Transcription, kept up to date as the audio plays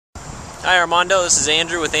Hi Armando, this is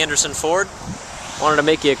Andrew with Anderson Ford. Wanted to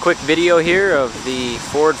make you a quick video here of the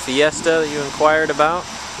Ford Fiesta that you inquired about.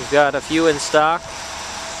 We've got a few in stock.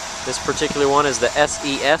 This particular one is the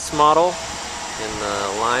SES model in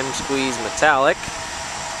the lime squeeze metallic.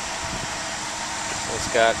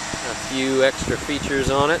 It's got a few extra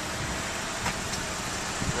features on it.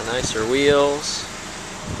 The nicer wheels.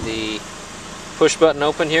 The push button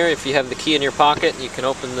open here. If you have the key in your pocket, you can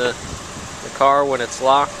open the car when it's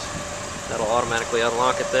locked. That'll automatically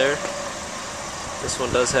unlock it there. This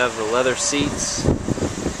one does have the leather seats,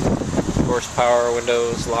 of course power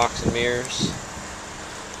windows, locks and mirrors.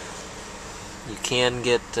 You can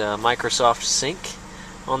get Microsoft Sync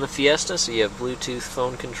on the Fiesta, so you have Bluetooth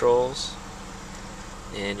phone controls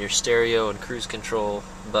and your stereo and cruise control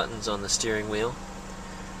buttons on the steering wheel.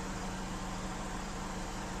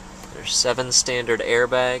 There's 7 standard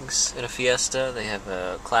airbags in a Fiesta. They have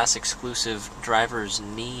a class exclusive driver's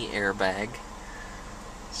knee airbag.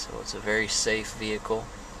 So it's a very safe vehicle.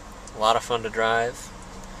 A lot of fun to drive.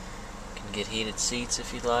 You can get heated seats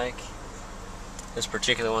if you'd like. This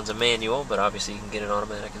particular one's a manual, but obviously you can get it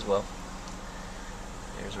automatic as well.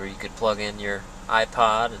 There's where you could plug in your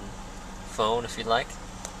iPod and phone if you'd like.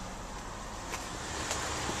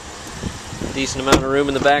 Decent amount of room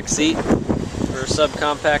in the back seat for a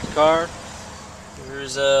subcompact car.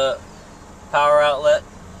 There's a power outlet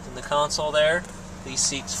in the console there. These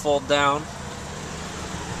seats fold down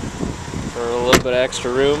for a little bit of extra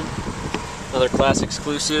room. Another class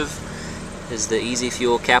exclusive is the Easy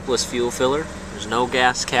Fuel capless fuel filler. There's no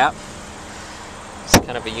gas cap. It's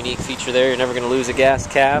kind of a unique feature there. You're never going to lose a gas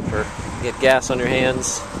cap or get gas on your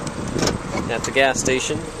hands at the gas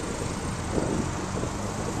station.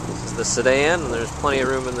 This is the sedan, and there's plenty of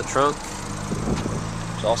room in the trunk.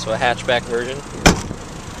 There's also a hatchback version.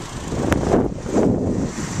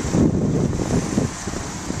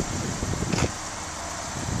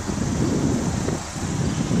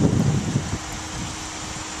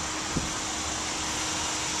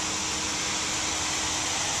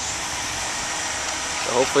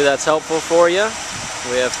 So hopefully that's helpful for you.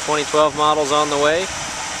 We have 2012 models on the way,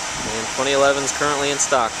 and 2011's currently in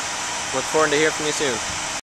stock. Look forward to hearing from you soon.